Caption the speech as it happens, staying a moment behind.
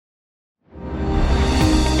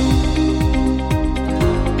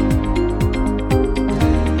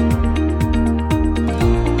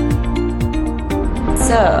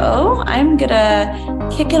So I'm gonna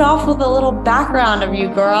kick it off with a little background of you,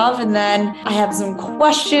 Gaurav, and then I have some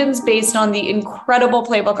questions based on the incredible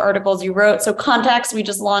playbook articles you wrote. So context, we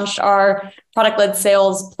just launched our product-led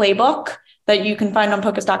sales playbook that you can find on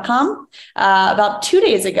Focus.com about 2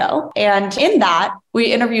 days ago. And in that,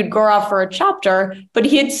 we interviewed Gaurav for a chapter, but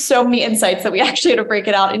he had so many insights that we actually had to break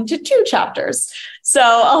it out into 2 chapters. So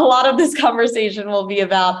a lot of this conversation will be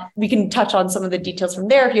about, we can touch on some of the details from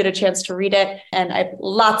there if you had a chance to read it. And I have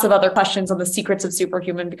lots of other questions on the secrets of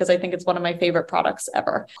Superhuman because I think it's one of my favorite products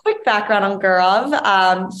ever. Quick background on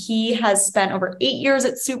Gaurav. He has spent over 8 years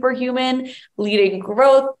at Superhuman leading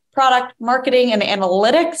growth, product marketing, and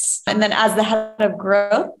analytics. And then as the head of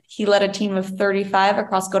growth, he led a team of 35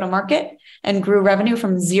 across go-to-market and grew revenue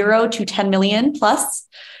from 0 to 10 million plus.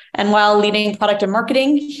 And while leading product and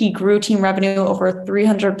marketing, he grew team revenue over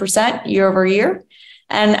 300% year over year.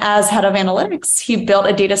 And as head of analytics, he built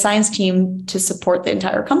a data science team to support the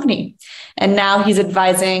entire company. And now he's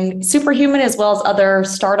advising Superhuman as well as other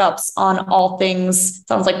startups on all things,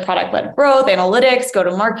 sounds like product-led growth, analytics,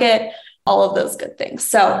 go-to-market, all of those good things.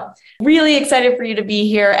 So really excited for you to be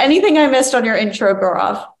here. Anything I missed on your intro,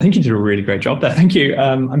 Gaurav? I think you did a really great job there. Thank you.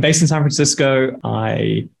 I'm based in San Francisco.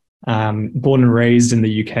 I am born and raised in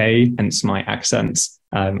the UK, hence my accent.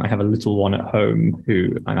 I have a little one at home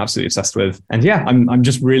who I'm absolutely obsessed with. And yeah, I'm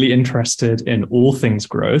just really interested in all things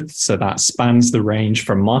growth. So that spans the range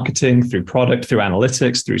from marketing through product, through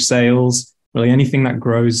analytics, through sales, really anything that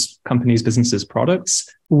grows companies, businesses, products,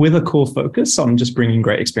 with a core focus on just bringing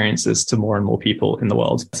great experiences to more and more people in the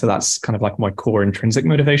world. So that's kind of like my core intrinsic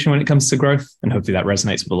motivation when it comes to growth. And hopefully that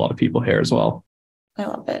resonates with a lot of people here as well. I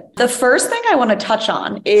love it. The first thing I want to touch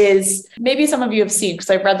on is maybe some of you have seen, because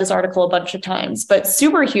I've read this article a bunch of times, but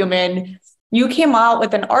Superhuman, you came out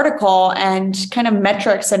with an article and kind of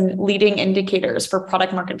metrics and leading indicators for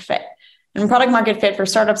product market fit. And product market fit for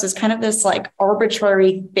startups is kind of this like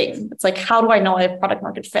arbitrary thing. It's like, how do I know I have product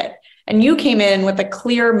market fit? And you came in with a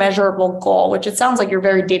clear, measurable goal, which it sounds like you're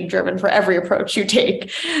very data-driven for every approach you take.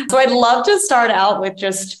 So I'd love to start out with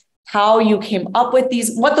just how you came up with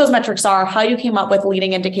these, what those metrics are, how you came up with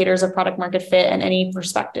leading indicators of product market fit, and any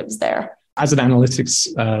perspectives there. As an analytics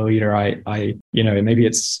leader, I maybe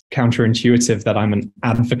it's counterintuitive that I'm an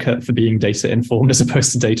advocate for being data informed as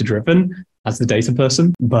opposed to data driven as the data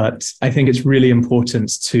person. But I think it's really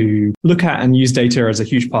important to look at and use data as a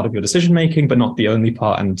huge part of your decision making, but not the only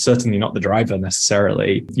part, and certainly not the driver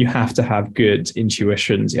necessarily. You have to have good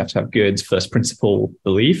intuitions. You have to have good first principle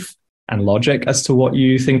belief and logic as to what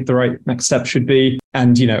you think the right next step should be.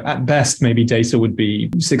 And, at best, maybe data would be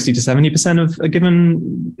 60 to 70% of a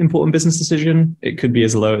given important business decision. It could be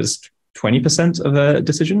as low as 20% of a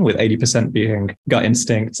decision, with 80% being gut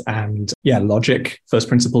instinct and logic, first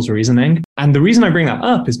principles reasoning. And the reason I bring that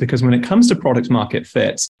up is because when it comes to product market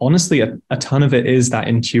fit, honestly, a ton of it is that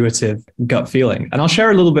intuitive gut feeling. And I'll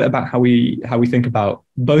share a little bit about how we think about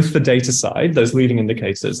both the data side, those leading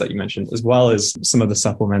indicators that you mentioned, as well as some of the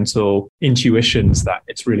supplemental intuitions that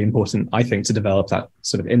it's really important, I think, to develop that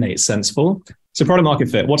sort of innate sense for. So product market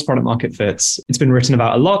fit, what's product market fit? It's been written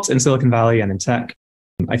about a lot in Silicon Valley and in tech.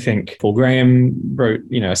 I think Paul Graham wrote,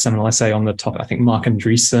 a seminal essay on the topic. I think Mark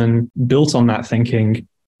Andreessen built on that thinking.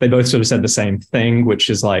 They both sort of said the same thing, which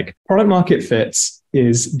is like product market fit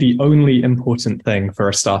is the only important thing for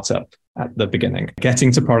a startup at the beginning.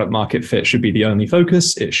 Getting to product market fit should be the only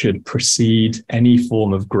focus. It should precede any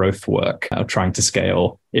form of growth work of trying to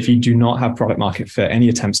scale. If you do not have product market fit, any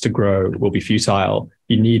attempts to grow will be futile.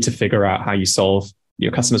 You need to figure out how you solve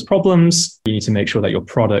your customers' problems. You need to make sure that your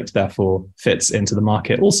product therefore fits into the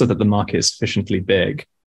market, also that the market is sufficiently big.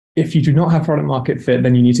 If you do not have product market fit,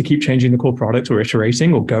 then you need to keep changing the core product or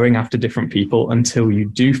iterating or going after different people until you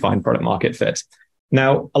do find product market fit.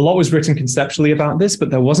 Now, a lot was written conceptually about this, but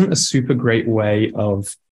there wasn't a super great way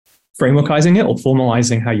of frameworkizing it or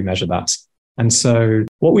formalizing how you measure that. And so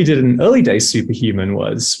what we did in early days Superhuman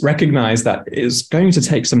was recognize that it's going to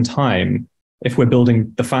take some time, if we're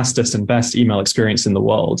building the fastest and best email experience in the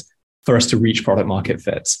world, for us to reach product market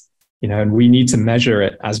fit. And we need to measure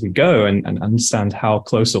it as we go and understand how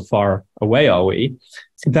close or far away are we.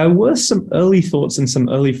 There were some early thoughts and some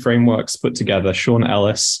early frameworks put together. Sean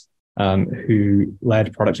Ellis, who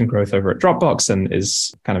led product and growth over at Dropbox and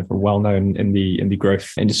is kind of well-known in the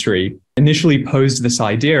growth industry, initially posed this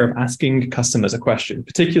idea of asking customers a question,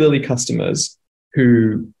 particularly customers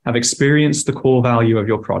who have experienced the core value of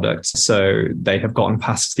your product. So they have gotten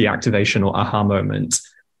past the activation or aha moment,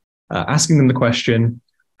 asking them the question,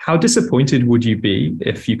 how disappointed would you be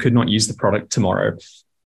if you could not use the product tomorrow?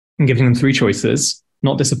 And giving them 3 choices: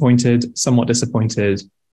 not disappointed, somewhat disappointed,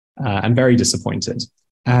 and very disappointed.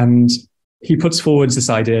 And he puts forward this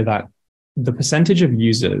idea that the percentage of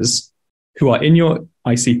users who are in your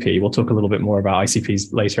ICP, we'll talk a little bit more about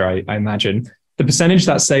ICPs later, I imagine, the percentage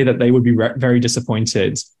that say that they would be very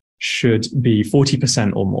disappointed should be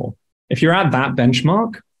 40% or more. If you're at that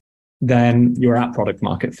benchmark, then you're at product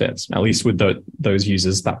market fit, at least with those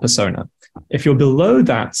users, that persona. If you're below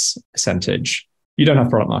that percentage, you don't have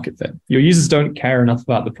product market fit. Your users don't care enough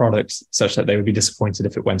about the product such that they would be disappointed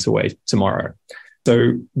if it went away tomorrow.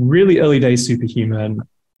 So really early days Superhuman,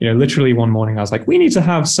 literally one morning I was like, we need to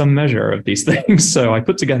have some measure of these things. So I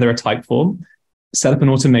put together a type form, set up an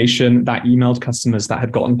automation that emailed customers that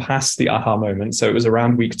had gotten past the aha moment. So it was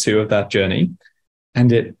around week 2 of that journey.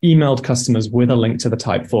 And it emailed customers with a link to the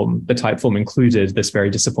type form. The type form included this very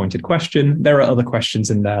disappointed question. There are other questions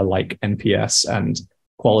in there like NPS and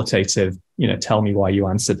qualitative, tell me why you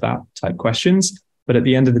answered that type questions. But at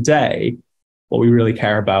the end of the day, what we really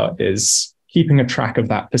care about is keeping a track of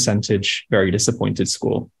that percentage very disappointed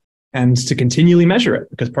score and to continually measure it,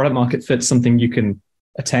 because product market fit is something you can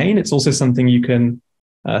attain. It's also something you can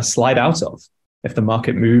slide out of if the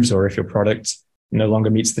market moves or if your product no longer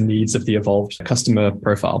meets the needs of the evolved customer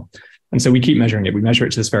profile. And so we keep measuring it. We measure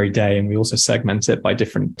it to this very day, and we also segment it by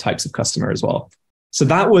different types of customer as well. So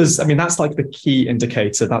that's like the key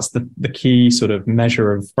indicator. That's the key sort of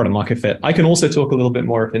measure of product market fit. I can also talk a little bit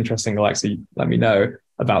more if interesting, Alexa, let me know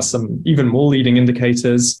about some even more leading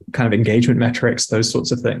indicators, kind of engagement metrics, those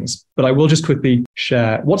sorts of things. But I will just quickly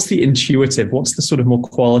share what's the sort of more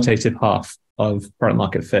qualitative half of product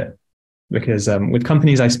market fit. Because with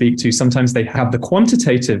companies I speak to, sometimes they have the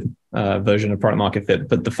quantitative version of product market fit,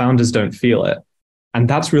 but the founders don't feel it. And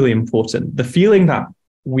that's really important. The feeling that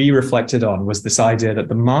we reflected on was this idea that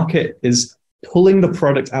the market is pulling the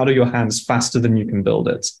product out of your hands faster than you can build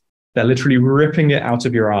it. They're literally ripping it out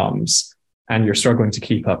of your arms and you're struggling to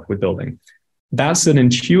keep up with building. That's an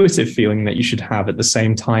intuitive feeling that you should have at the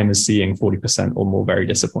same time as seeing 40% or more very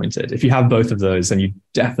disappointed. If you have both of those, then you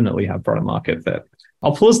definitely have product market fit.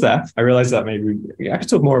 I'll pause there. I realize that maybe I could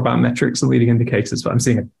talk more about metrics and leading indicators, but I'm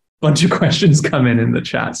seeing a bunch of questions come in the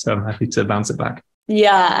chat, so I'm happy to bounce it back.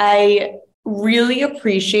 Yeah, I really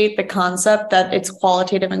appreciate the concept that it's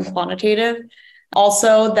qualitative and quantitative.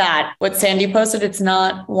 Also, that what Sandy posted, it's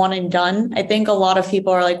not one and done. I think a lot of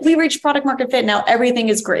people are like, we reached product market fit, now everything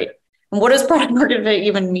is great. And what does product market fit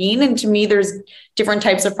even mean? And to me, there's different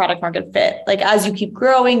types of product market fit. Like as you keep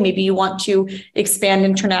growing, maybe you want to expand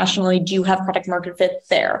internationally. Do you have product market fit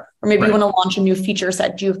there? Or maybe you want to launch a new feature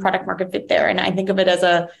set. Do you have product market fit there? And I think of it as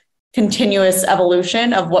a continuous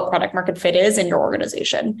evolution of what product market fit is in your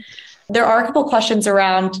organization. There are a couple questions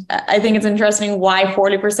around, I think it's interesting, why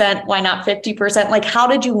 40%, why not 50%? Like, how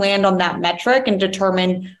did you land on that metric and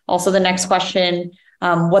determine also the next question,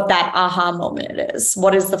 what that aha moment is?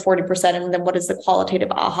 What is the 40%? And then what is the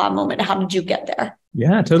qualitative aha moment? How did you get there?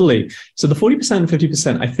 Yeah, totally. So the 40% and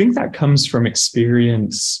 50%, I think that comes from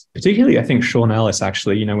experience, particularly, I think Sean Ellis,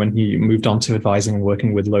 actually, when he moved on to advising and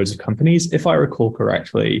working with loads of companies, if I recall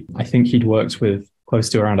correctly, I think he'd worked with close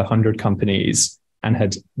to around 100 companies and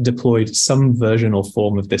had deployed some version or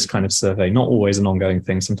form of this kind of survey, not always an ongoing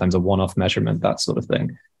thing, sometimes a one-off measurement, that sort of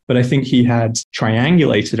thing. But I think he had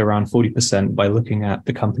triangulated around 40% by looking at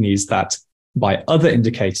the companies that by other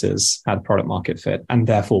indicators had product market fit and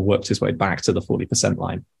therefore worked his way back to the 40%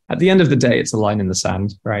 line. At the end of the day, it's a line in the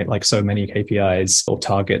sand, right? Like so many KPIs or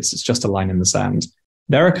targets, it's just a line in the sand.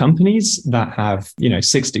 There are companies that have,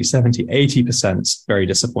 60, 70, 80% very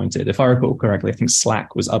disappointed. If I recall correctly, I think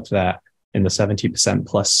Slack was up there in the 70%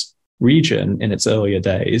 plus region in its earlier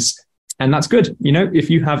days. And that's good. If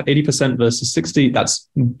you have 80% versus 60, that's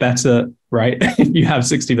better, right? If you have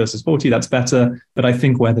 60 versus 40, that's better. But I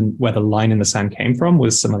think where the line in the sand came from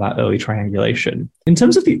was some of that early triangulation. In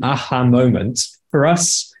terms of the aha moment, for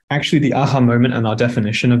us, actually the aha moment and our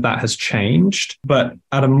definition of that has changed. But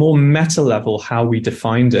at a more meta level, how we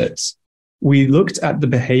defined it, we looked at the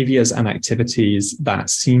behaviors and activities that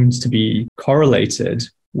seemed to be correlated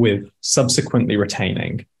with subsequently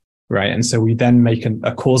retaining. Right. And so we then make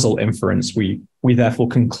a causal inference. We therefore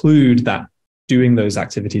conclude that doing those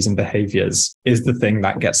activities and behaviors is the thing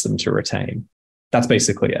that gets them to retain. That's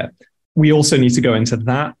basically it. We also need to go into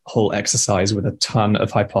that whole exercise with a ton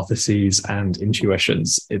of hypotheses and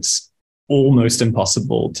intuitions. It's almost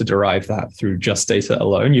impossible to derive that through just data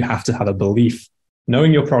alone. You have to have a belief,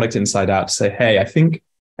 knowing your product inside out, to say, hey, I think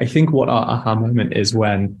what our aha moment is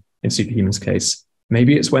when, in Superhuman's case,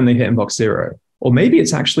 maybe it's when they hit inbox 0. Or maybe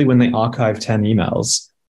it's actually when they archive 10 emails,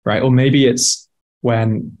 right? Or maybe it's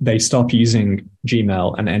when they stop using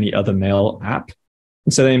Gmail and any other mail app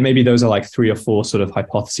And so then maybe those are like 3 or 4 sort of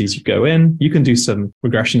hypotheses you go in. You can do some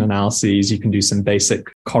regression analyses. You can do some basic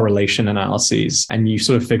correlation analyses, and you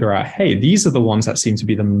sort of figure out, hey, these are the ones that seem to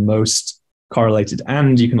be the most correlated.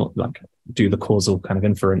 And you can like do the causal kind of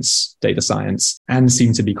inference data science and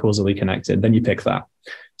seem to be causally connected. Then you pick that.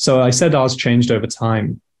 So I said ours changed over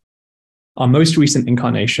time. Our most recent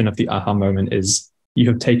incarnation of the aha moment is you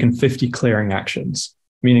have taken 50 clearing actions,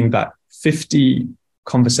 meaning that 50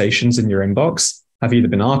 conversations in your inbox have either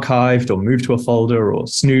been archived or moved to a folder or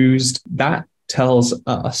snoozed. That tells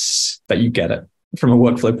us that you get it from a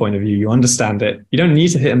workflow point of view. You understand it. You don't need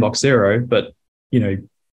to hit inbox 0, but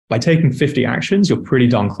by taking 50 actions, you're pretty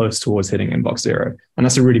darn close towards hitting inbox 0. And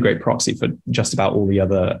that's a really great proxy for just about all the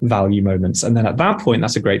other value moments. And then at that point,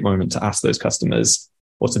 that's a great moment to ask those customers,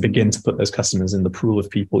 or to begin to put those customers in the pool of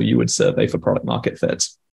people you would survey for product market fit.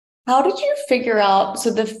 How did you figure out,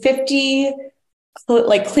 so the 50,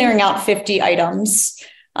 like clearing out 50 items?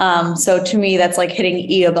 So to me, that's like hitting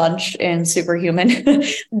E a bunch in Superhuman.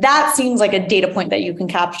 That seems like a data point that you can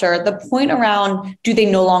capture. The point around, do they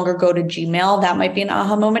no longer go to Gmail? That might be an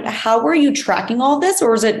aha moment. How were you tracking all this?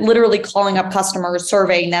 Or is it literally calling up customers,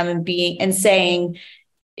 surveying them and saying,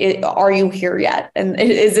 are you here yet? And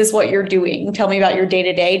is this what you're doing? Tell me about your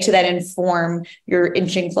day-to-day to then inform your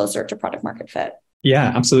inching closer to product market fit.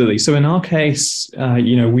 Yeah, absolutely. So in our case,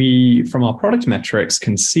 we, from our product metrics,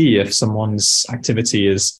 can see if someone's activity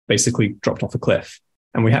is basically dropped off a cliff.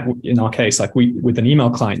 And we have, in our case, like with an email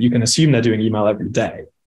client, you can assume they're doing email every day,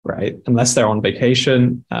 right? Unless they're on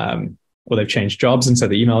vacation or they've changed jobs. And so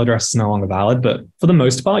the email address is no longer valid. But for the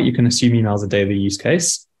most part, you can assume email is a daily use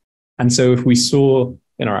case. And so if we saw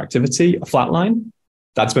in our activity a flat line,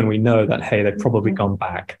 that's when we know that, hey, they've probably gone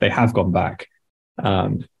back. They have gone back.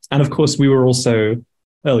 And of course, we were also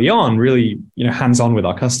early on really, hands-on with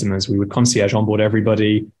our customers. We would concierge onboard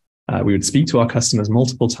everybody. We would speak to our customers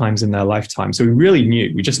multiple times in their lifetime. So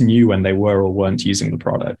we just knew when they were or weren't using the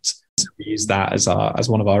product. So we used that as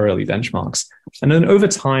one of our early benchmarks. And then over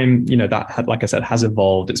time, that, like I said, has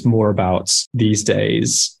evolved. It's more about these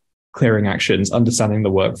days clearing actions, understanding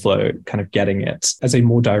the workflow, kind of getting it as a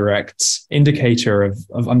more direct indicator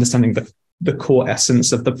of understanding the core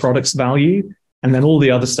essence of the product's value. And then all the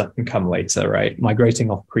other stuff can come later, right? Migrating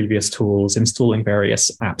off previous tools, installing various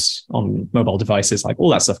apps on mobile devices, like all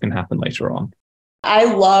that stuff can happen later on. I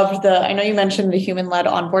know you mentioned the human-led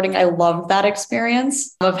onboarding. I loved that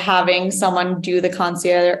experience of having someone do the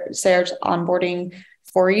concierge onboarding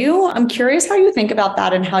for you. I'm curious how you think about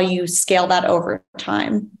that and how you scale that over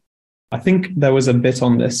time. I think there was a bit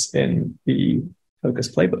on this in the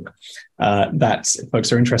Focus playbook that if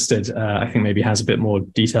folks are interested, I think maybe has a bit more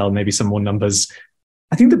detail, maybe some more numbers.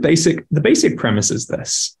 I think the basic premise is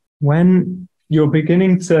this: when you're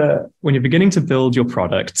beginning to build your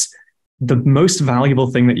product, the most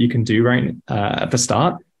valuable thing that you can do right at the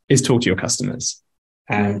start is talk to your customers.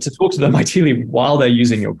 And to talk to them ideally while they're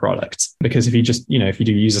using your product. Because if you just, if you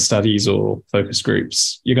do user studies or focus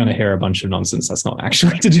groups, you're going to hear a bunch of nonsense that's not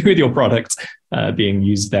actually to do with your product being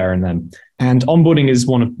used there and then. And onboarding is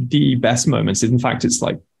one of the best moments. In fact, it's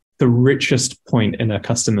like the richest point in a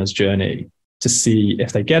customer's journey to see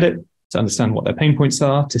if they get it, to understand what their pain points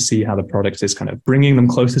are, to see how the product is kind of bringing them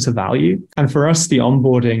closer to value. And for us, the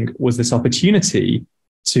onboarding was this opportunity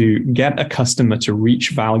to get a customer to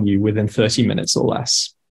reach value within 30 minutes or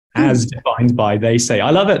less, as defined by they say,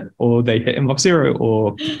 I love it, or they hit inbox 0,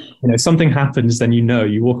 or something happens, then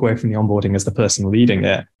you walk away from the onboarding as the person leading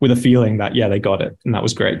it with a feeling that, yeah, they got it. And that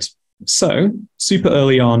was great. So super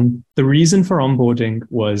early on, the reason for onboarding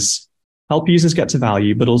was help users get to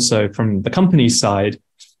value, but also from the company's side,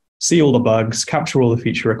 see all the bugs, capture all the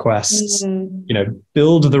feature requests,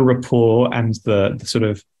 build the rapport and the sort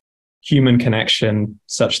of human connection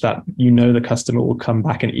such that the customer will come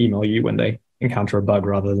back and email you when they encounter a bug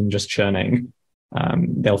rather than just churning.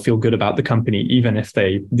 They'll feel good about the company even if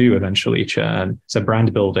they do eventually churn. So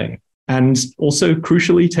brand building. And also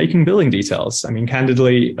crucially taking billing details. I mean,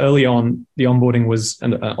 candidly, early on, the onboarding was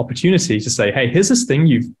an opportunity to say, hey, here's this thing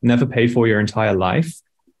you've never paid for your entire life.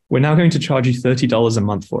 We're now going to charge you $30 a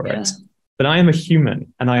month for it. But I am a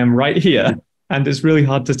human and I am right here. And it's really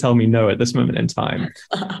hard to tell me no at this moment in time.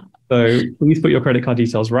 So please put your credit card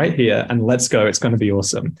details right here and let's go. It's going to be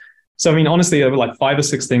awesome. So, I mean, honestly, there were like 5 or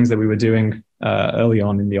 6 things that we were doing early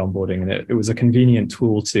on in the onboarding, and it was a convenient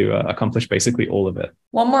tool to accomplish basically all of it.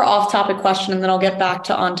 One more off-topic question, and then I'll get back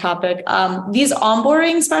to on-topic. These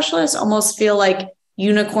onboarding specialists almost feel like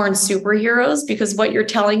unicorn superheroes because what you're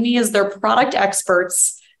telling me is they're product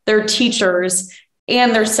experts, they're teachers,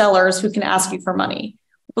 and they're sellers who can ask you for money.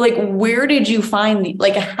 Like, where did you find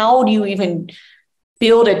how do you even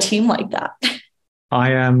build a team like that?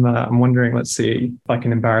 I'm wondering, let's see if I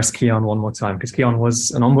can embarrass Keon one more time, because Keon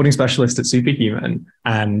was an onboarding specialist at Superhuman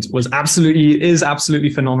and is absolutely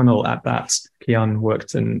phenomenal at that. Keon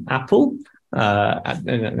worked in Apple, in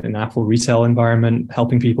an Apple retail environment,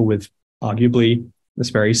 helping people with arguably this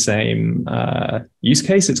very same use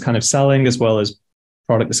case. It's kind of selling as well as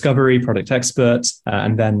product discovery, product expert,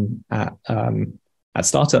 and then at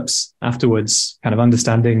startups afterwards, kind of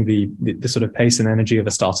understanding the sort of pace and energy of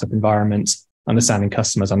a startup environment, understanding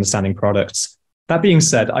customers, understanding products. That being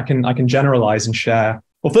said, I can generalize and share.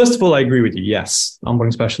 Well, first of all, I agree with you. Yes,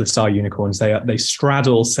 onboarding specialists are unicorns. They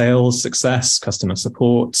straddle sales, success, customer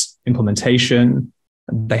support, implementation.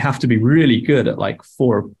 They have to be really good at like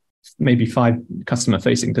 4, maybe 5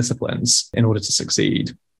 customer-facing disciplines in order to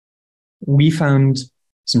succeed. We found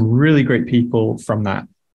some really great people from that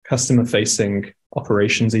customer-facing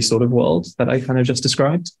operations-y sort of world that I kind of just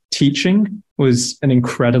described. Teaching was an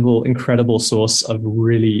incredible source of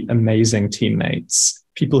really amazing teammates,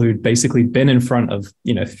 people who'd basically been in front of,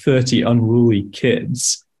 30 unruly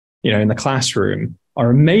kids, in the classroom, are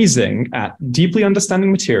amazing at deeply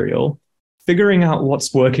understanding material, figuring out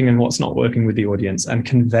what's working and what's not working with the audience, and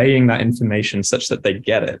conveying that information such that they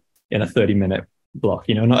get it in a 30-minute block.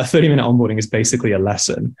 Not a 30-minute onboarding is basically a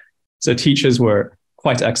lesson. So teachers were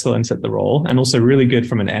quite excellent at the role, and also really good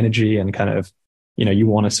from an energy and kind of, you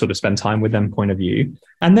want to sort of spend time with them point of view.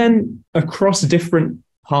 And then across different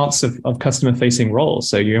parts of customer facing roles.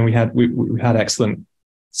 So, we had excellent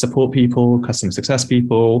support people, customer success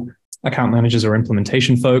people, account managers or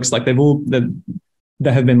implementation folks. Like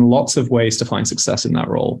there have been lots of ways to find success in that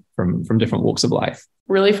role from different walks of life.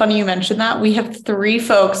 Really funny you mentioned that. We have 3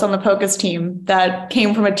 folks on the POCUS team that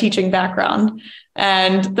came from a teaching background,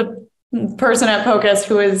 and the person at POCUS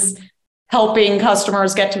who is helping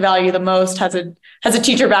customers get to value the most has a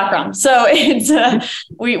teacher background. So it's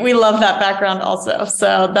we love that background also.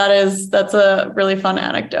 So that's a really fun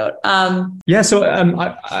anecdote. So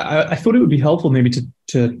I thought it would be helpful maybe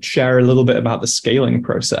to share a little bit about the scaling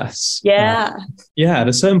process. Yeah. At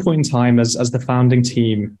a certain point in time, as the founding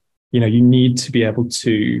team, you need to be able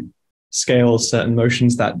to scale certain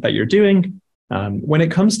motions that you're doing. When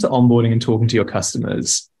it comes to onboarding and talking to your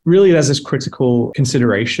customers, really there's this critical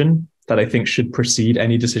consideration that I think should precede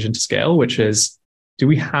any decision to scale, which is, do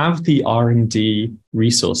we have the R&D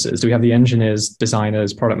resources? Do we have the engineers,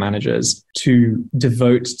 designers, product managers to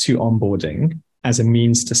devote to onboarding as a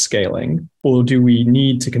means to scaling? Or do we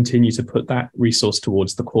need to continue to put that resource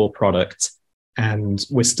towards the core product? And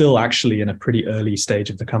we're still actually in a pretty early stage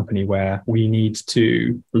of the company where we need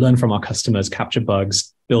to learn from our customers, capture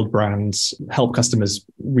bugs, build brands, help customers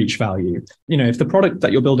reach value. If the product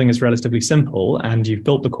that you're building is relatively simple and you've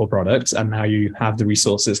built the core product and now you have the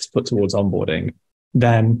resources to put towards onboarding,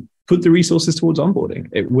 then put the resources towards onboarding.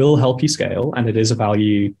 It will help you scale, and it is a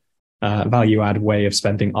value add way of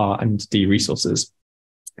spending R&D resources.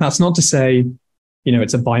 That's not to say,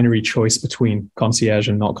 it's a binary choice between concierge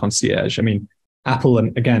and not concierge. I mean, Apple,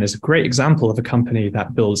 again, is a great example of a company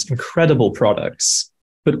that builds incredible products,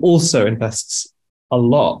 but also invests a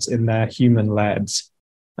lot in their human-led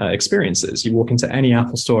experiences. You walk into any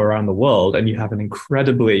Apple store around the world and you have an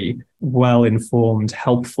incredibly well-informed,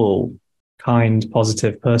 helpful, kind,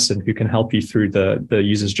 positive person who can help you through the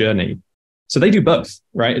user's journey. So they do both,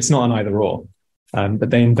 right? It's not an either or. But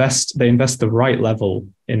they invest the right level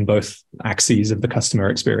in both axes of the customer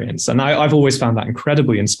experience. And I've always found that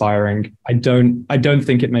incredibly inspiring. I don't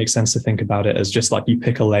think it makes sense to think about it as just like you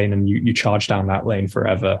pick a lane and you charge down that lane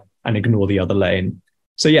forever and ignore the other lane.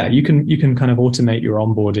 So yeah, you can kind of automate your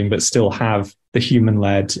onboarding, but still have the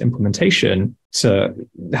human-led implementation to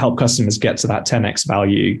help customers get to that 10x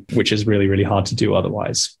value, which is really, really hard to do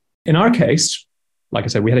otherwise. In our case, like I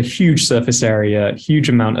said, we had a huge surface area, huge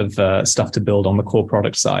amount of stuff to build on the core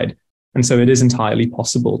product side. And so it is entirely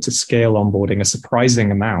possible to scale onboarding a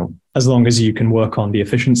surprising amount, as long as you can work on the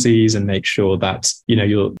efficiencies and make sure that,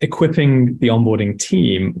 you're equipping the onboarding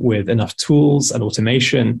team with enough tools and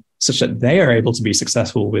automation such that they are able to be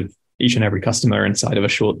successful with each and every customer inside of a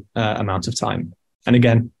short amount of time. And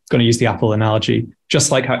again, going to use the Apple analogy,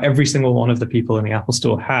 just like how every single one of the people in the Apple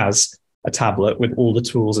store has a tablet with all the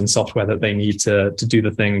tools and software that they need to do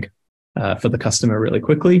the thing for the customer really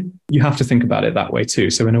quickly. You have to think about it that way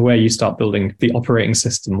too. So in a way, you start building the operating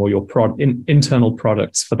system or your internal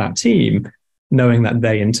products for that team, knowing that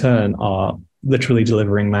they in turn are literally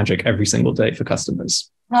delivering magic every single day for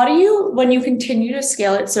customers. How do you, when you continue to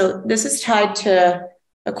scale it? So this is tied to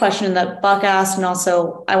a question that Buck asked, and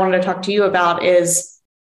also I wanted to talk to you about, is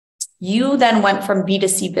you then went from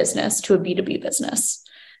B2C business to a B2B business.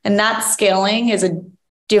 And that scaling is a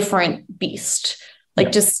different beast.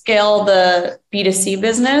 Like to scale the B2C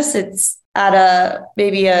business, it's at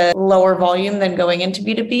maybe a lower volume than going into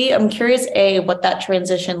B2B. I'm curious, A, what that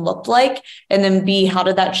transition looked like, and then B, how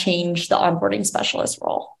did that change the onboarding specialist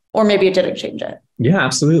role? Or maybe it didn't change it. Yeah,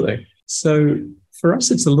 absolutely. So for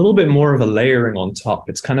us, it's a little bit more of a layering on top.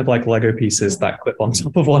 It's kind of like Lego pieces that clip on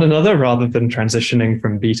top of one another rather than transitioning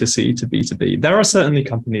from B2C to B2B. There are certainly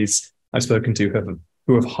companies I've spoken to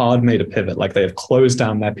who have hard made a pivot, like they have closed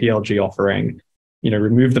down their PLG offering,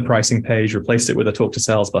 removed the pricing page, replaced it with a talk to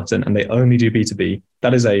sales button, and they only do B2B.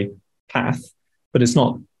 That is a path, but it's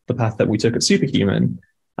not the path that we took at Superhuman.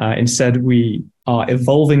 Instead, we are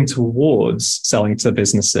evolving towards selling to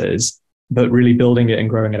businesses, but really building it and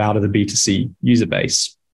growing it out of the B2C user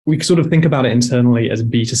base. We sort of think about it internally as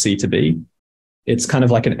B2C to B. It's kind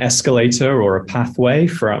of like an escalator or a pathway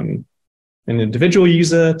from an individual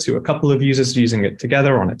user to a couple of users using it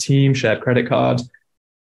together on a team, shared credit card,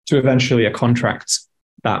 to eventually a contract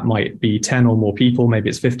that might be 10 or more people, maybe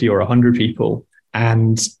it's 50 or 100 people.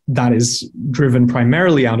 And that is driven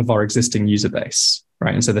primarily out of our existing user base,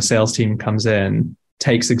 right? And so the sales team comes in,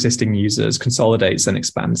 takes existing users, consolidates and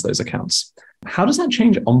expands those accounts. How does that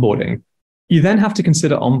change onboarding? You then have to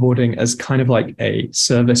consider onboarding as kind of like a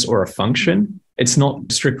service or a function. It's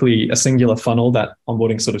not strictly a singular funnel that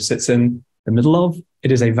onboarding sort of sits in the middle of.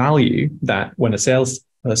 It is a value that when a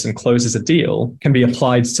salesperson closes a deal can be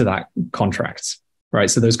applied to that contract, right?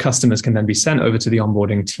 So those customers can then be sent over to the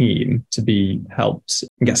onboarding team to be helped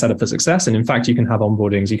get set up for success. And in fact, you can have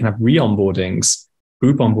onboardings, you can have re-onboardings,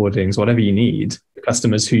 group onboardings, whatever you need,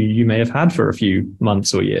 customers who you may have had for a few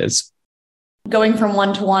months or years. Going from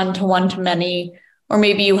one-to-one to one-to-many, or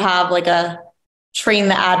maybe you have like a train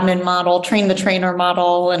the admin model, train the trainer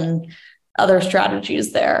model, and other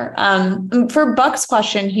strategies there. For Buck's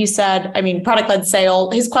question, he said, product-led sale,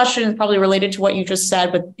 his question is probably related to what you just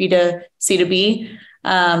said with B2C to B.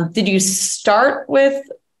 Did you start with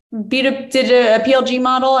did a PLG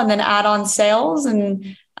model and then add on sales?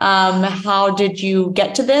 And how did you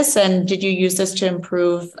get to this? And did you use this to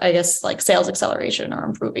improve, I guess, like sales acceleration or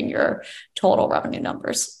improving your total revenue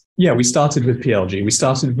numbers? Yeah, we started with PLG. We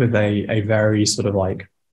started with a very sort of like,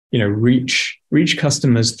 reach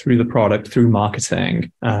customers through the product, through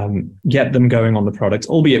marketing, get them going on the product,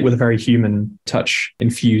 albeit with a very human touch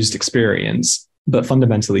infused experience, but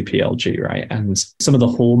fundamentally PLG, right? And some of the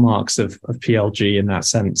hallmarks of PLG in that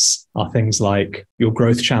sense are things like your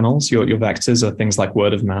growth channels, your vectors are things like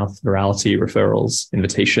word of mouth, virality, referrals,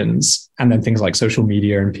 invitations, and then things like social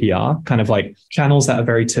media and PR, kind of like channels that are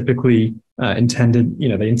very typically intended,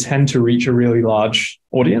 they intend to reach a really large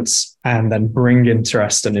audience and then bring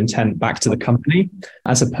interest and intent back to the company,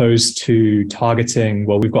 as opposed to targeting,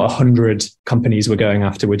 well, we've got 100 companies we're going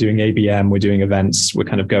after, we're doing ABM, we're doing events, we're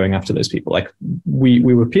kind of going after those people. Like we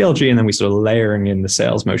were PLG and then we sort of layering in the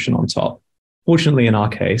sales motion on top. Fortunately, in our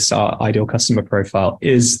case, our ideal customer profile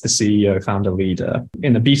is the CEO, founder, leader.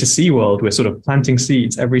 In the B2C world, we're sort of planting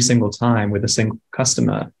seeds every single time with a single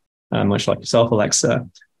customer, much like yourself, Alexa,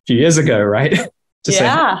 a few years ago, right? To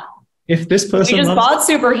say, if this person... We just bought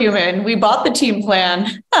Superhuman. We bought the team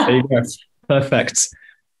plan. There you go. Perfect.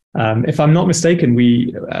 If I'm not mistaken,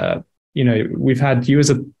 we've had you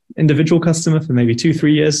as an individual customer for maybe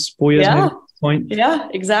 2-3 years, 4 years maybe at this point. Yeah,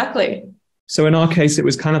 exactly. So in our case, it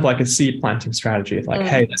was kind of like a seed planting strategy. It's like,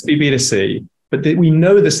 hey, let's be B2C, but we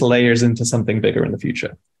know this layers into something bigger in the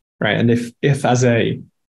future, right? And if as a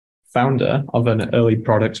founder of an early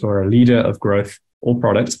product or a leader of growth or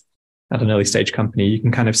product at an early stage company, you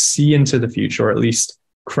can kind of see into the future, or at least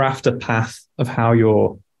craft a path of how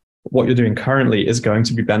what you're doing currently is going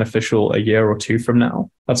to be beneficial a year or two from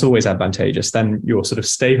now. That's always advantageous. Then you're sort of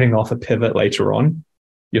staving off a pivot later on.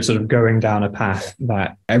 You're sort of going down a path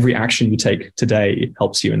that every action you take today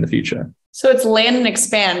helps you in the future. So it's land and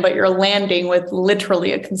expand, but you're landing with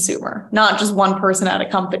literally a consumer, not just one person at a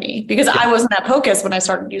company, because I wasn't that focused when I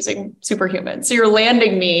started using Superhuman. So you're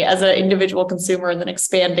landing me as an individual consumer and then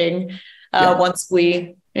expanding once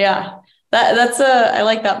I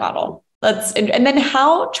like that model. And then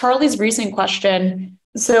how Charlie's recent question.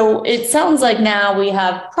 So it sounds like now we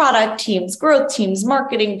have product teams, growth teams,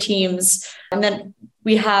 marketing teams, and then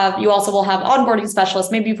you also will have onboarding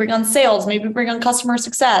specialists, maybe bring on sales, maybe bring on customer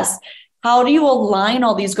success. How do you align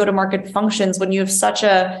all these go-to-market functions when you have such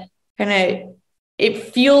a it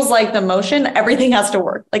feels like the motion, everything has to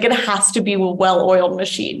work. Like it has to be a well-oiled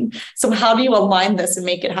machine. So how do you align this and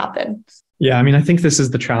make it happen? Yeah, I think this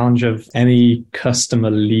is the challenge of any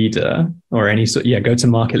customer leader or any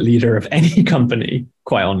go-to-market leader of any company,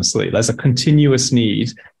 quite honestly. There's a continuous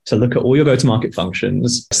need to look at all your go-to-market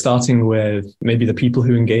functions, starting with maybe the people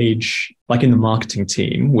who engage, like in the marketing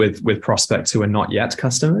team, with prospects who are not yet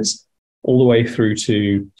customers, all the way through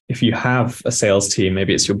to, if you have a sales team,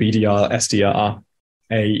 maybe it's your BDR, SDR,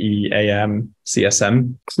 AE, AM,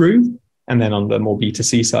 CSM crew. And then on the more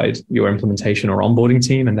B2C side, your implementation or onboarding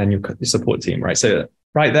team, and then your support team, right? So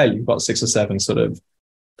right there, you've got 6 or 7 sort of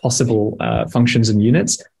possible functions and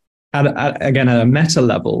units. Again, at a meta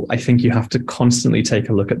level, I think you have to constantly take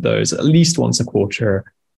a look at those at least once a quarter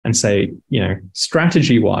and say,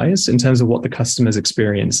 strategy wise, in terms of what the customer's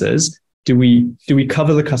experience is, do we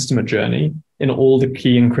cover the customer journey in all the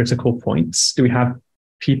key and critical points? Do we have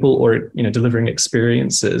people or delivering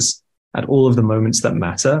experiences at all of the moments that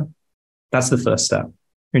matter? That's the first step.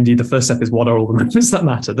 Indeed, the first step is, what are all the moments that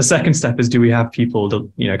matter? The second step is, do we have people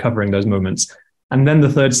covering those moments? And then the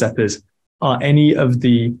third step is, are any of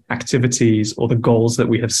the activities or the goals that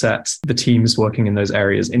we have set, the teams working in those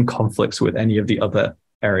areas, in conflicts with any of the other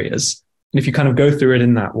areas? And if you kind of go through it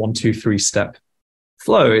in that 1, 2, 3 step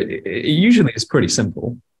flow, it usually is pretty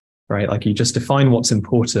simple, right? Like, you just define what's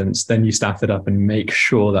important, then you staff it up and make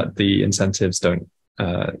sure that the incentives don't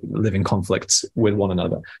live in conflict with one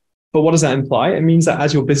another. But what does that imply? It means that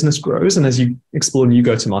as your business grows and as you explore new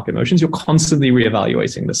go-to-market motions, you're constantly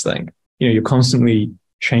reevaluating this thing. You're constantly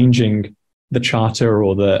changing the charter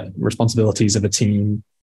or the responsibilities of a team.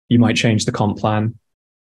 You might change the comp plan.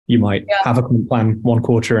 You might have a comp plan one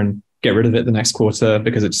quarter and get rid of it the next quarter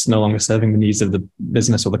because it's no longer serving the needs of the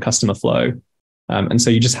business or the customer flow. And so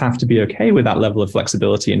you just have to be okay with that level of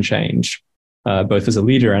flexibility and change, both as a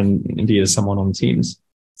leader and indeed as someone on teams.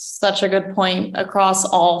 Such a good point. Across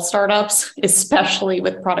all startups, especially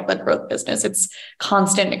with product-led growth business, it's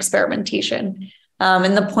constant experimentation.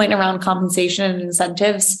 And the point around compensation and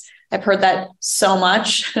incentives, I've heard that so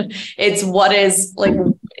much. It's what is, like,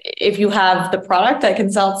 if you have the product that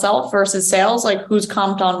can sell itself versus sales, like, who's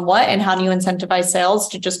comped on what, and how do you incentivize sales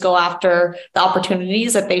to just go after the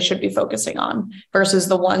opportunities that they should be focusing on versus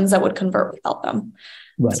the ones that would convert without them.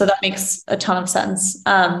 Right. So that makes a ton of sense.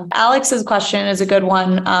 Alex's question is a good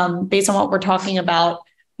one. Based on what we're talking about,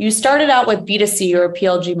 you started out with B2C or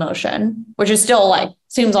PLG motion, which is still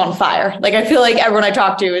seems on fire. I feel like everyone I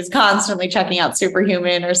talk to is constantly checking out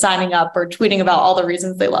Superhuman or signing up or tweeting about all the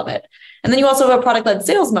reasons they love it. And then you also have a product-led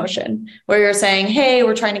sales motion where you're saying, hey,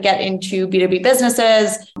 we're trying to get into B2B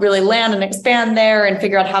businesses, really land and expand there and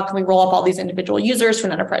figure out how can we roll up all these individual users to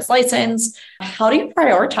an enterprise license. How do you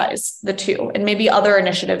prioritize the two and maybe other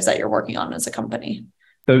initiatives that you're working on as a company?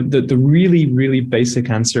 The really, really basic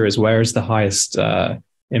answer is, where is the highest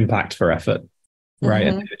impact for effort, right?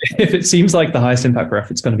 Mm-hmm. And if it seems like the highest impact for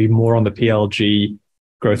effort is going to be more on the PLG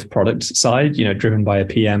growth product side, driven by a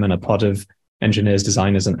PM and a pod of engineers,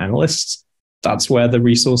 designers, and analysts, that's where the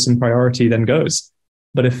resource and priority then goes.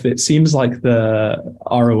 But if it seems like the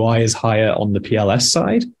ROI is higher on the PLS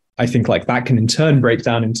side, I think that can in turn break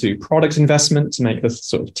down into product investment to make the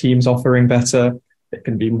sort of teams offering better. It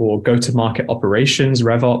can be more go-to-market operations,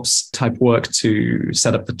 RevOps type work to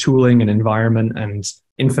set up the tooling and environment and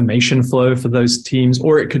information flow for those teams.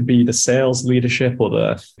 Or it could be the sales leadership or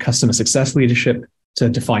the customer success leadership to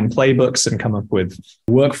define playbooks and come up with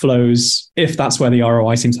workflows. If that's where the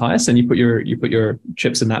ROI seems highest, then you put your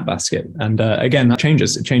chips in that basket. And again, that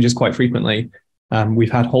changes. It changes quite frequently.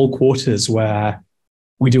 We've had whole quarters where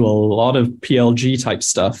we do a lot of PLG type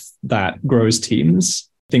stuff that grows teams,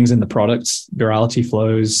 things in the products, virality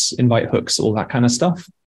flows, invite hooks, all that kind of stuff.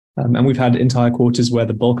 And we've had entire quarters where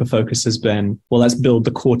the bulk of focus has been, well, let's build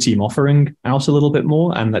the core team offering out a little bit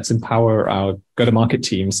more and let's empower our go-to-market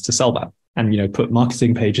teams to sell that. And, put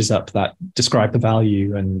marketing pages up that describe the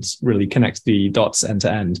value and really connect the dots end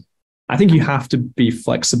to end. I think you have to be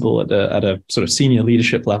flexible at a sort of senior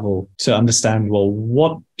leadership level to understand, well,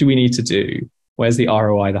 what do we need to do? Where's the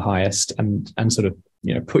ROI the highest? And sort of,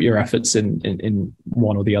 put your efforts in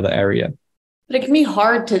one or the other area. But it can be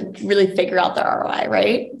hard to really figure out the ROI,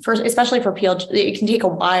 right? Especially for PLG, it can take a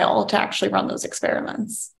while to actually run those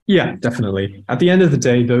experiments. Yeah, definitely. At the end of the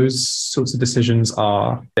day, those sorts of decisions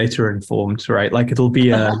are data informed, right? It'll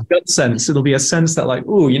be a gut sense. It'll be a sense that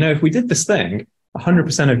if we did this thing,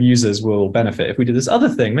 100% of users will benefit. If we did this other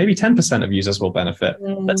thing, maybe 10% of users will benefit.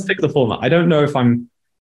 Let's pick the former. I don't know if I'm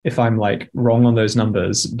wrong on those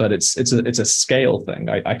numbers, but it's a scale thing.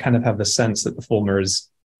 I kind of have the sense that the former is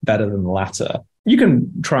better than the latter. You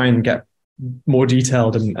can try and get more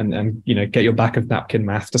detailed and get your back of napkin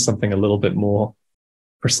math to something a little bit more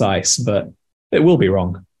precise, but it will be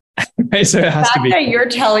wrong. Right? So it has to be. That you're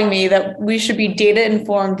telling me that we should be data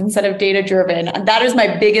informed instead of data driven. And that is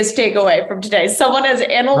my biggest takeaway from today. Someone as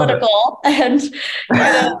analytical and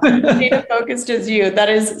data focused as you. That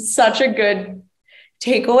is such a good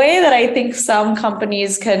takeaway that I think some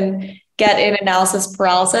companies can get in analysis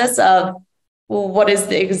paralysis of, well, what is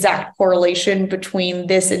the exact correlation between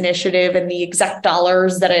this initiative and the exact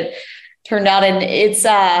dollars that it turned out? And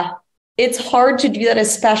it's hard to do that,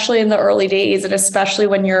 especially in the early days, and especially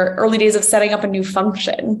when you're early days of setting up a new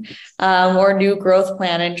function or a new growth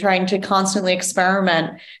plan and trying to constantly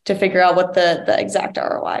experiment to figure out what the exact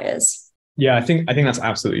ROI is. Yeah, I think that's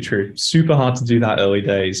absolutely true. Super hard to do that early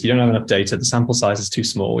days. You don't have enough data. The sample size is too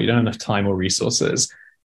small. You don't have enough time or resources.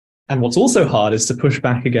 And what's also hard is to push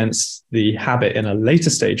back against the habit in a later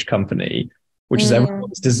stage company, which is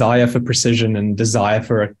everyone's desire for precision and desire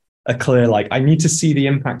for a clear, like, I need to see the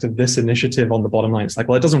impact of this initiative on the bottom line. It's like,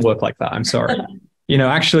 well, it doesn't work like that. I'm sorry.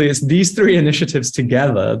 Actually, it's these three initiatives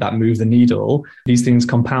together that move the needle. These things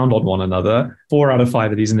compound on one another. 4 out of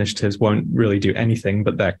 5 of these initiatives won't really do anything,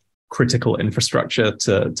 but they're critical infrastructure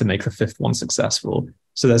to make the 5th one successful.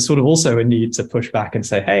 So there's sort of also a need to push back and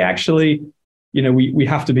say, hey, actually, we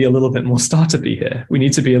have to be a little bit more startup-y here. We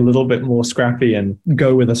need to be a little bit more scrappy and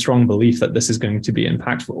go with a strong belief that this is going to be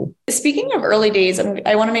impactful. Speaking of early days,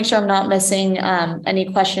 I want to make sure I'm not missing any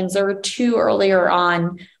questions. There were 2 earlier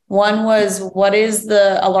on. One was, what is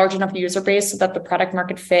a large enough user base so that the product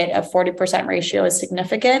market fit of 40% ratio is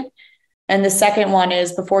significant? And the second one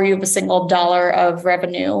is, before you have a single dollar of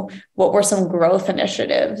revenue, what were some growth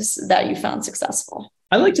initiatives that you found successful?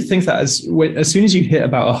 I like to think that as soon as you hit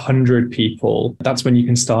about 100 people, that's when you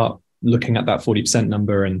can start looking at that 40%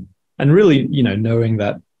 number and really, knowing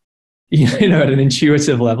that, at an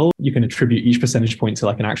intuitive level, you can attribute each percentage point to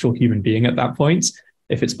like an actual human being at that point.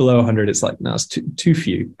 If it's below 100, it's like, no, it's too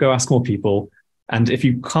few. Go ask more people. And if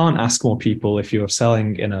you can't ask more people, if you're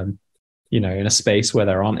selling in a space where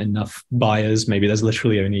there aren't enough buyers, maybe there's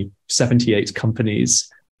literally only 78 companies,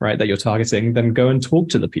 right, that you're targeting, then go and talk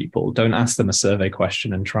to the people. Don't ask them a survey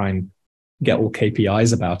question and try and get all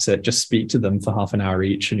KPIs about it. Just speak to them for half an hour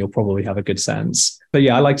each and you'll probably have a good sense. But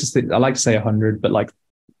yeah, I like to say 100, but like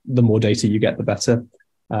the more data you get, the better.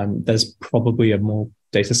 There's probably a more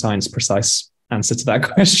data science precise answer to that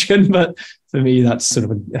question. But for me, that's sort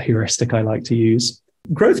of a heuristic I like to use.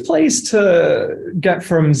 Growth plays to get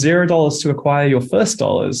from $0 to acquire your first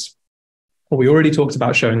dollars. Well, we already talked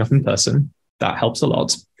about showing up in person. That helps a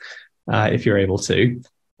lot if you're able to,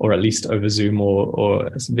 or at least over Zoom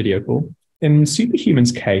or as a video call. In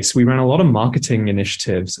Superhuman's case, we ran a lot of marketing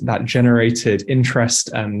initiatives that generated interest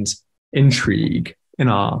and intrigue in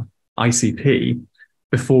our ICP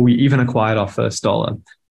before we even acquired our first dollar.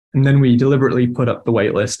 And then we deliberately put up the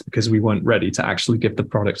wait list because we weren't ready to actually give the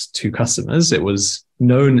product to customers. It was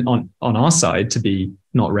known on our side to be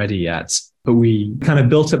not ready yet, but we kind of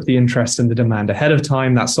built up the interest and the demand ahead of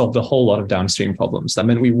time. That solved a whole lot of downstream problems. That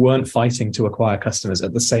meant we weren't fighting to acquire customers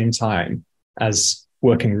at the same time as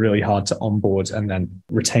working really hard to onboard and then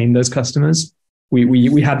retain those customers.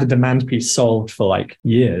 We had the demand piece solved for like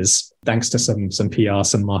years, thanks to some PR,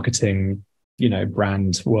 some marketing,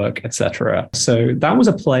 brand work, etc. So that was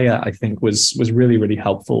a player I think was really, really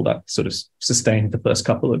helpful, that sort of sustained the first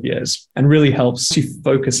couple of years and really helps to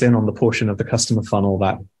focus in on the portion of the customer funnel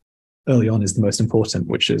that early on is the most important,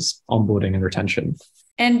 which is onboarding and retention.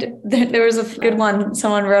 And there was a good one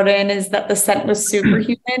someone wrote in, is that the sent was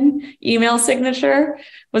Superhuman email signature.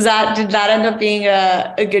 Did that end up being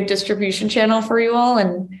a good distribution channel for you all,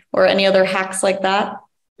 or any other hacks like that?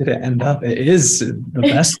 Did it end up? It is the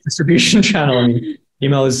best distribution channel. I mean,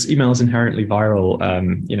 email is inherently viral.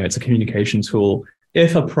 It's a communication tool.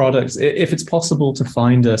 If it's possible to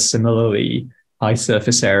find a similarly high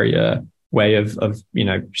surface area way of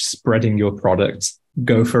spreading your product,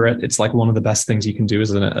 go for it. It's like one of the best things you can do as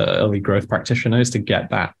an early growth practitioner is to get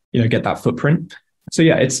that footprint. So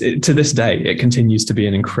yeah, to this day, it continues to be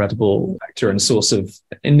an incredible vector and source of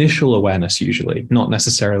initial awareness, usually not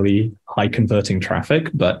necessarily high converting traffic,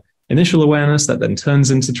 but initial awareness that then turns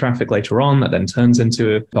into traffic later on, that then turns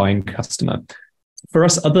into a buying customer. For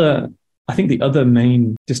us, I think the other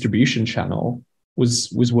main distribution channel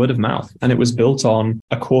was word of mouth. And it was built on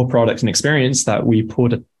a core product and experience that we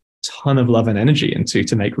poured a ton of love and energy into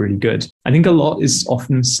to make really good. I think a lot is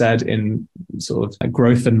often said in sort of a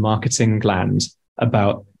growth and marketing land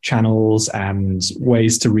about channels and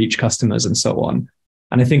ways to reach customers and so on.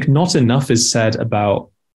 And I think not enough is said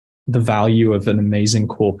about the value of an amazing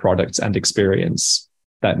core product and experience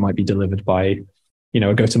that might be delivered by,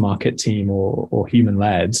 a go-to-market team or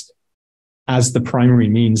human-led as the primary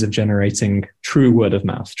means of generating true word of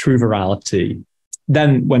mouth, true virality,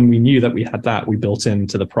 then when we knew that we had that, we built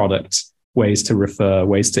into the product ways to refer,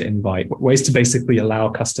 ways to invite, ways to basically allow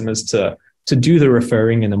customers to do the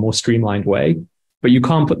referring in a more streamlined way. But you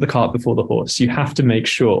can't put the cart before the horse. You have to make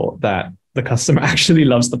sure that the customer actually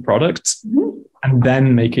loves the product and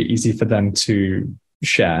then make it easy for them to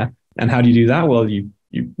share. And how do you do that? Well, you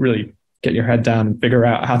really get your head down and figure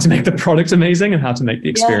out how to make the product amazing and how to make the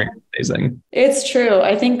experience amazing. It's true.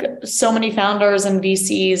 I think so many founders and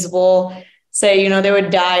VCs will say, they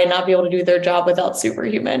would die and not be able to do their job without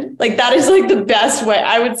Superhuman. Like that is like the best way.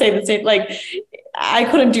 I would say the same, like I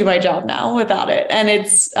couldn't do my job now without it. And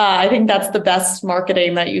it's, I think that's the best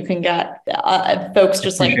marketing that you can get. Folks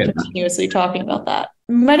just like continuously talking about that.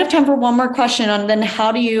 We might have time for one more question on then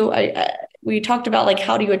how do you, we talked about like,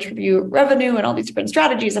 how do you attribute revenue and all these different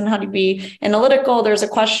strategies and how do you be analytical? There's a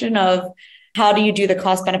question of how do you do the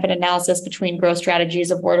cost benefit analysis between growth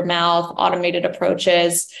strategies of word of mouth, automated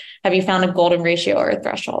approaches? Have you found a golden ratio or a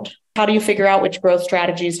threshold? How do you figure out which growth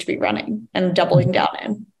strategies to be running and doubling down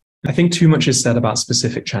in? I think too much is said about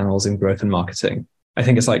specific channels in growth and marketing. I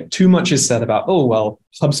think it's like too much is said about,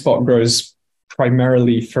 HubSpot grows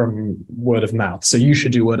primarily from word of mouth, so you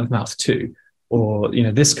should do word of mouth too. Or,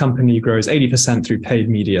 this company grows 80% through paid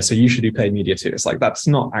media, so you should do paid media too. It's like, that's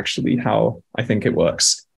not actually how I think it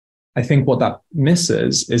works. I think what that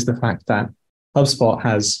misses is the fact that HubSpot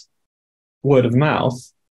has word of mouth,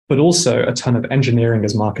 but also a ton of engineering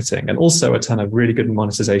as marketing and also a ton of really good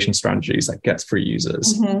monetization strategies that gets free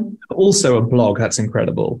users. Also a blog that's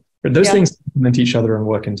incredible. But those things complement each other and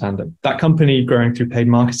work in tandem. That company growing through paid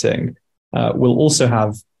marketing will also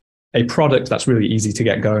have a product that's really easy to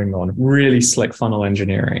get going on, really slick funnel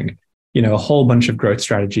engineering, a whole bunch of growth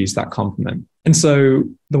strategies that complement. And so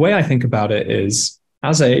the way I think about it is,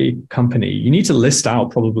 as a company, you need to list out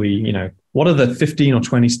probably, what are the 15 or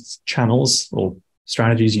 20 channels or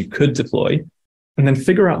strategies you could deploy, and then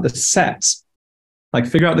figure out the sets, like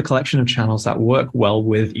figure out the collection of channels that work well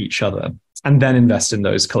with each other, and then invest in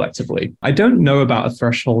those collectively. I don't know about a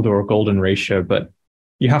threshold or a golden ratio, but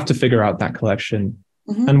you have to figure out that collection.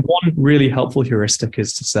 And one really helpful heuristic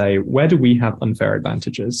is to say, where do we have unfair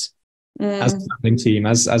advantages as a founding team,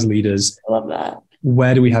 as leaders? I love that.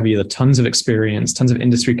 Where do we have either tons of experience, tons of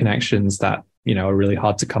industry connections that, are really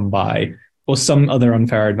hard to come by, or some other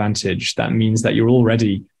unfair advantage that means that you're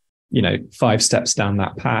already, 5 steps down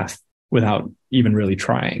that path without even really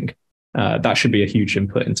trying? That should be a huge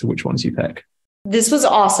input into which ones you pick. This was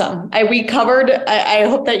awesome. We covered, I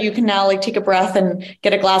hope that you can now take a breath and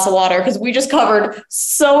get a glass of water because we just covered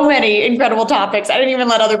so many incredible topics. I didn't even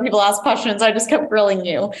let other people ask questions. I just kept grilling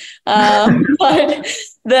you. But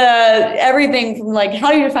everything from like,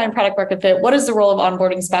 how do you define product market fit? What is the role of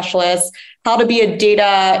onboarding specialists? How to be a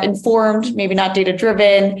data informed, maybe not data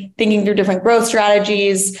driven, thinking through different growth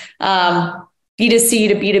strategies, B2C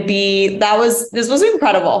to B2B. This was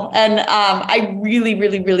incredible. And I really,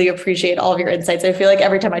 really, really appreciate all of your insights. I feel like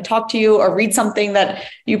every time I talk to you or read something that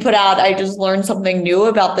you put out, I just learned something new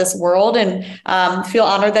about this world and feel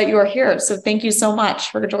honored that you are here. So thank you so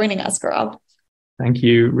much for joining us, Gaurav. Thank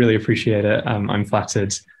you. Really appreciate it. I'm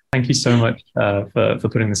flattered. Thank you so much for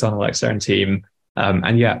putting this on, Alexa and team.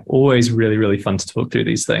 Always really, really fun to talk through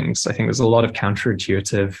these things. I think there's a lot of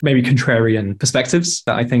counterintuitive, maybe contrarian perspectives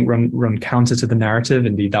that I think run counter to the narrative.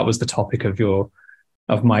 Indeed, that was the topic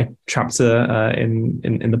of my chapter in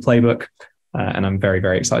the playbook. And I'm very,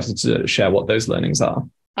 very excited to share what those learnings are.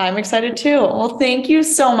 I'm excited too. Well, thank you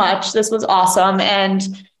so much. This was awesome. And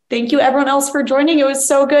thank you everyone else for joining. It was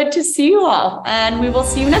so good to see you all. And we will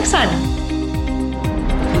see you next time.